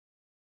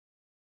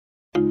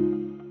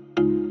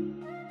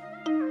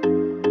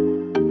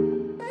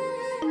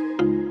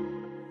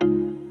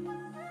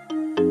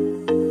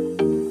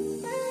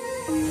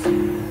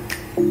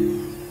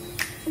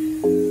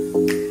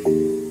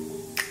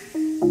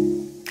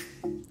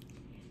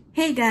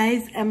Hey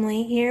guys,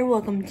 Emily here.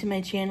 Welcome to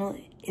my channel.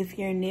 If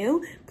you're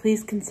new,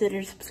 please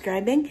consider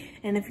subscribing.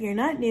 And if you're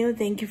not new,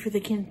 thank you for the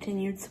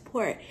continued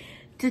support.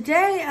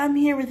 Today, I'm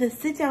here with a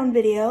sit-down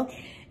video,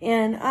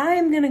 and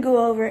I'm going to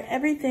go over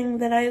everything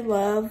that I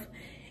love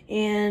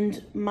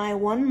and my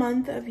 1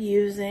 month of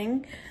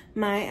using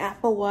my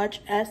Apple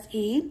Watch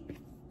SE.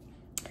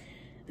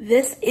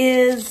 This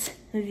is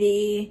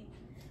the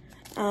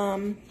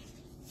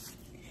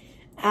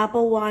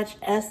Apple Watch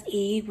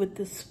SE with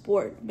the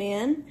sport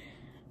band.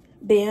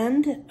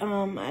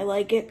 I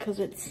like it because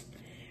it's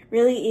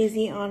really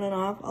easy on and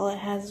off. All it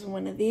has is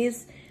one of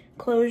these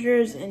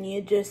closures, and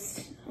you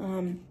just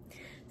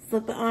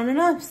slip it on and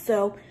off.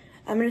 So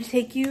I'm going to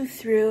take you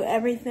through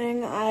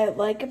everything I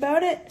like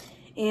about it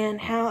and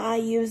how I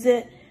use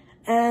it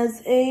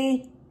as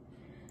a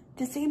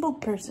disabled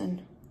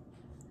person.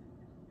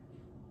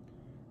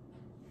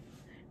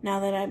 Now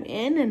that I'm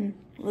in, and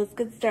let's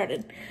get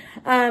started.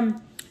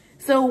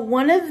 So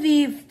one of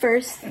the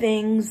first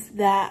things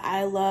that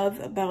I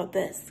love about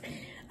this,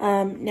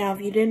 now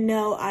if you didn't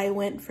know, I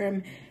went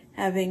from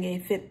having a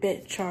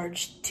Fitbit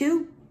Charge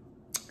 2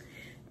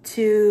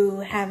 to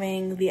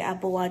having the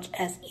Apple Watch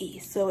SE.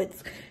 So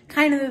it's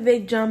kind of a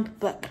big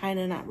jump, but kind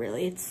of not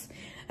really. It's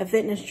a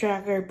fitness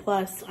tracker,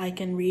 plus I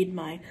can read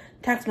my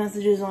text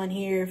messages on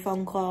here,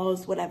 phone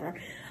calls, whatever.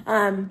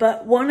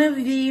 But one of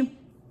the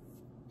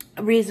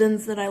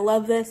reasons that I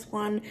love this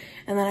one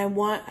and that I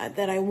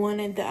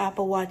wanted the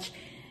Apple Watch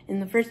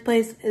in the first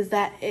place is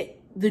that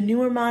the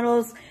newer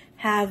models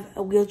have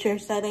a wheelchair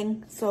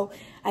setting. So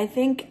I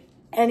think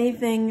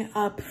anything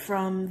up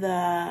from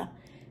the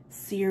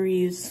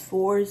Series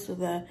 4, so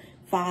the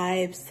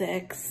 5,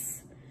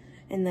 6,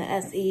 and the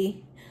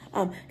SE,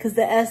 because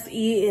the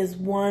SE is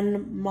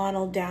one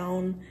model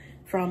down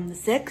from the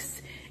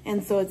 6,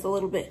 and so it's a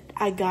little bit,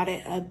 I got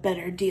it a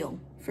better deal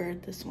for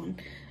this one.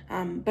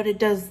 But it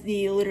does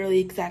the literally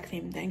exact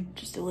same thing,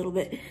 just a little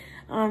bit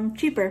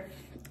cheaper.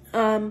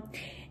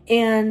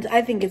 And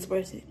I think it's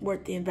worth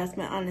the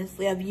investment,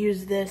 honestly. I've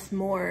used this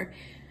more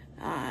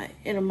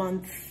in a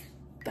month.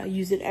 I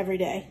use it every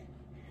day.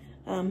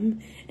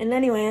 And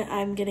anyway,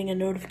 I'm getting a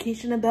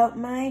notification about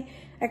my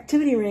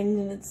activity ring,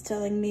 and it's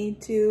telling me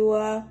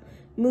to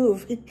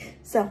move.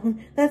 So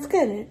that's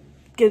good. It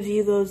gives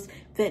you those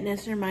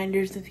fitness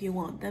reminders if you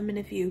want them, and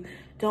if you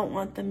don't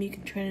want them, you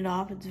can turn it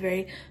off. It's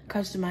very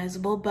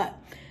customizable. But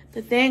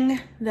the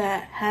thing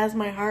that has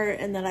my heart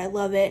and that I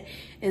love it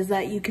is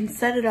that you can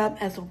set it up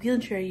as a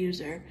wheelchair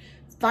user.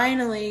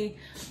 Finally,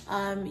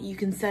 you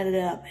can set it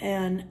up.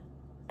 And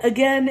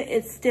again,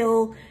 it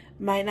still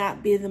might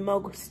not be the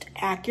most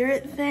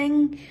accurate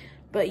thing,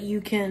 but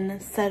you can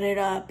set it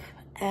up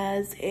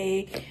as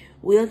a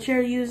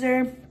wheelchair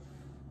user,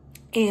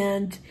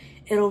 and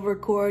it'll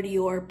record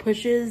your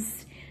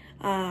pushes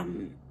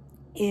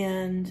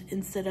and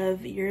instead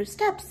of your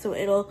steps. So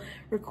it'll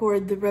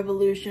record the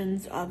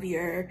revolutions of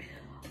your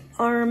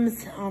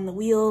arms on the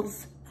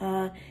wheels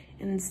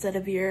instead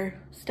of your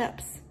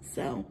steps.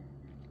 So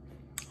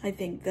I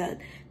think that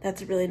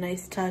that's a really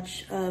nice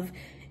touch of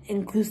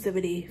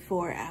inclusivity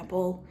for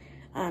Apple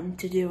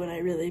to do, and I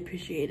really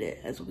appreciate it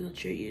as a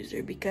wheelchair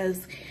user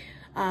because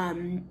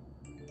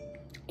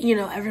you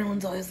know,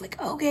 everyone's always like,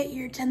 oh, get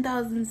your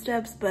 10,000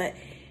 steps, but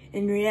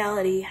in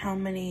reality, how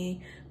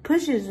many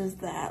pushes is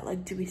that?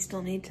 Like, do we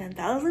still need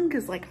 10,000?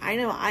 Because, like, I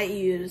know I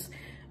use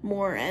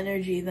more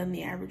energy than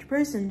the average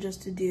person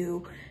just to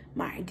do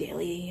my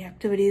daily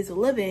activities of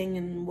living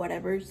and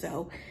whatever.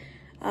 So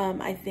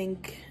I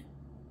think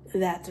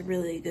that's a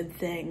really good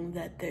thing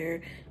that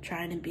they're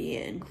trying to be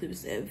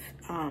inclusive.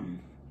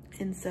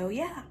 And so,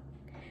 yeah.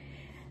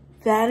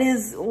 That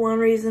is one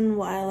reason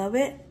why I love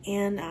it,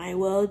 and I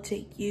will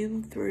take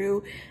you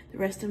through the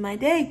rest of my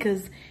day,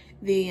 because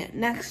the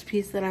next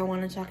piece that I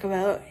want to talk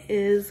about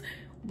is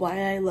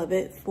why I love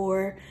it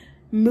for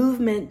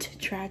movement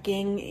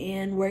tracking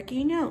and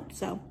working out.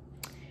 So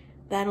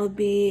that'll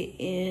be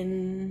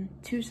in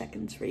 2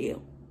 seconds for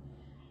you.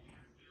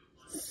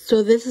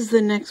 So this is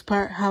the next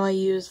part, how I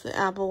use the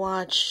Apple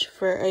Watch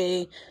for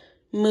a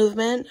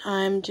movement.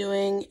 I'm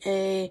doing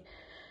a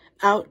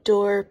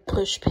outdoor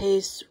push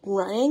pace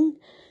running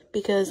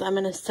because I'm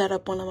going to set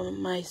up one of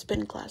my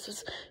spin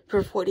classes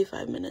for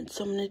 45 minutes.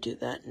 So I'm going to do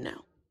that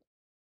now.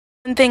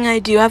 One thing I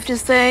do have to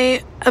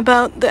say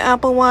about the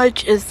Apple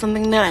Watch is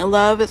something that I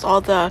love is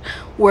all the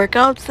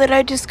workouts that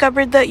I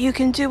discovered that you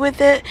can do with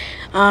it.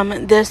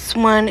 This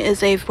one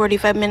is a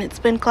 45-minute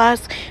spin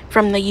class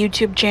from the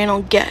YouTube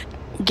channel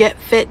Get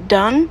Fit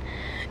Done,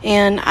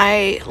 and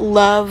I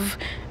love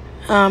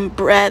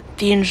Brett,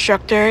 the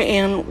instructor,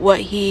 and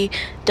what he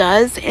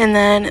does. And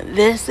then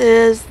this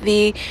is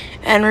the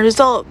end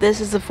result. This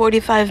is a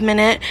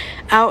 45-minute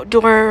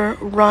outdoor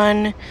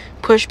run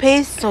push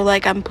pace. So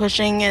like I'm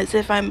pushing as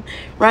if I'm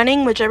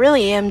running, which I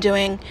really am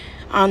doing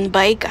on the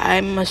bike.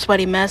 I'm a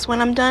sweaty mess when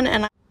I'm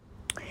done.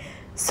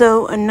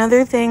 So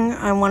another thing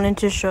I wanted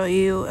to show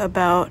you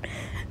about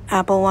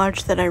Apple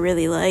Watch that I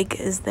really like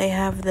is they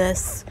have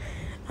this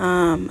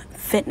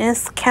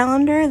fitness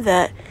calendar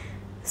that,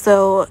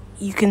 so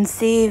you can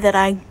see that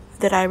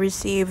that I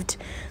received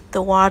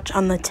the watch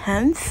on the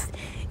 10th,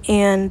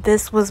 and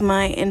this was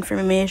my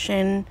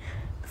information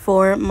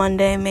for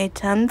Monday, May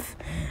 10th.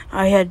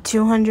 I had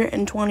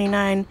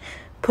 229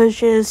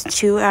 pushes,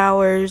 2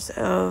 hours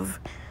of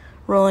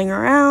rolling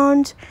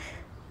around,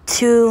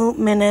 2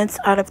 minutes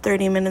out of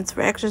 30 minutes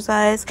for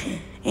exercise,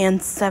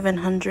 and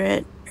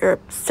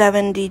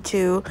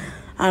 72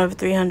 out of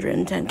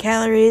 310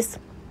 calories.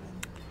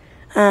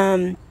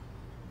 And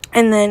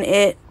then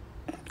it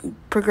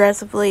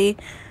progressively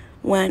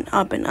went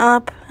up and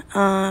up.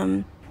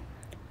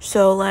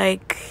 So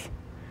like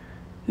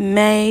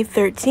May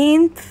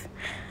 13th,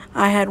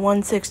 I had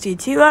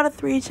 162 out of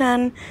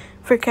 310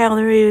 for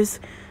calories,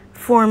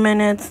 4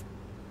 minutes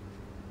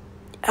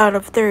out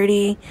of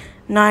 30,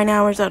 9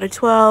 hours out of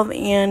 12,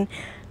 and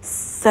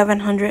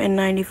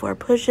 794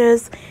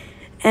 pushes.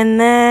 And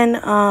then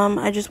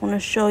I just want to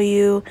show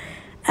you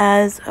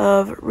as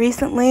of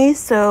recently,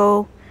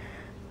 so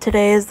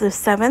today is the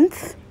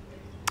 7th.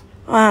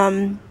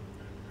 I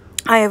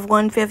have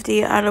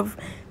 150 out of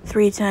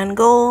 310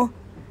 goal,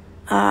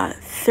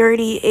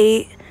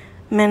 38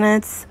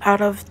 minutes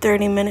out of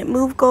 30-minute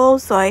move goal.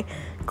 So I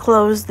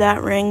closed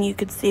that ring. You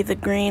could see the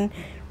green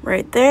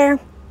right there.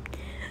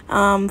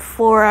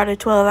 4 out of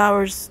 12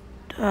 hours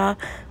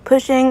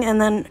pushing, and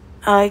then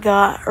I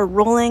got a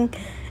rolling,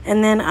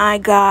 and then I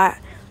got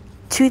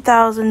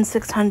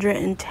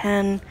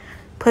 2,610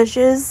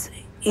 pushes,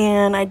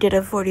 and I did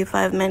a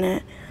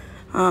 45-minute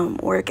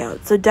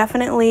workout. So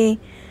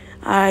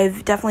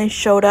I've definitely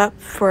showed up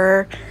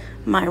for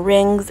my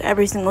rings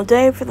every single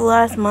day for the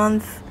last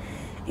month,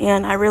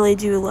 and I really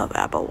do love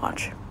Apple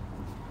Watch.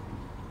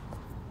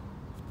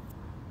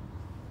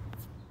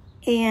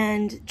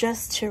 And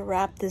just to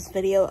wrap this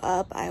video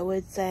up, I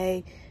would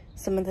say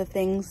some of the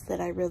things that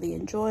I really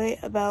enjoy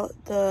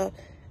about the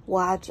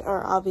watch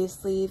are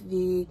obviously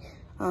the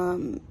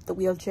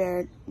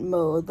wheelchair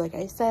mode, like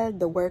I said,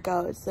 the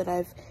workouts that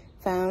I've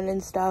found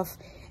and stuff,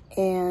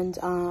 and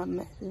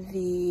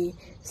the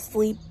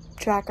sleep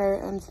tracker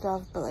and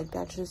stuff, but like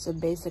that's just a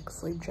basic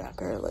sleep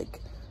tracker.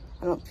 Like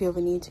I don't feel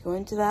the need to go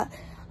into that.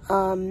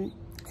 And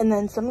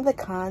then some of the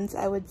cons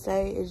I would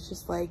say is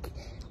just like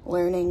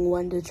learning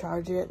when to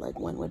charge it, like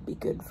when would be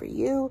good for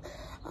you.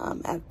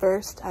 At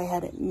first I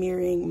had it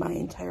mirroring my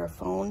entire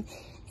phone,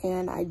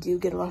 and I do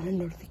get a lot of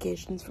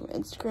notifications from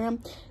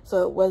Instagram,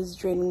 so it was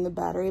draining the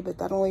battery, but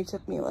that only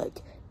took me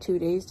like 2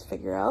 days to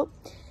figure out.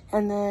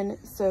 And then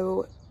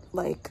so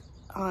like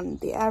on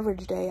the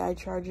average day I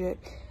charge it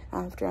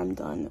after I'm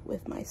done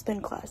with my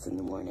spin class in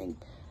the morning,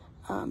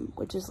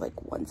 which is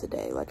like once a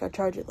day. Like I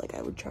charge it like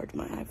I would charge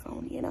my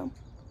iPhone, you know?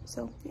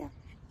 So yeah.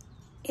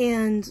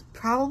 And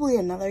probably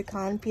another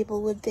con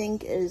people would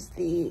think is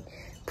the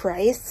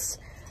price,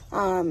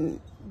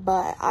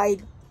 but I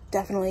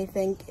definitely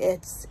think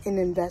it's an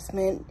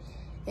investment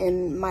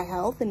in my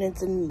health, and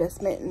it's an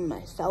investment in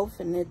myself,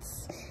 and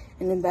it's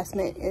an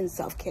investment in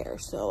self-care.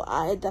 So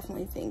I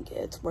definitely think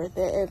it's worth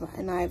it,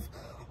 and I've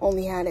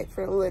only had it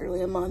for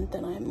literally a month,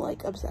 and I'm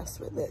like obsessed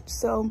with it.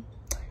 So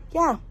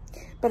yeah,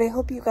 but I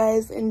hope you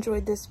guys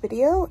enjoyed this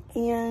video,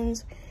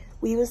 and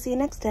we will see you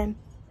next time.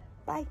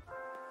 Bye.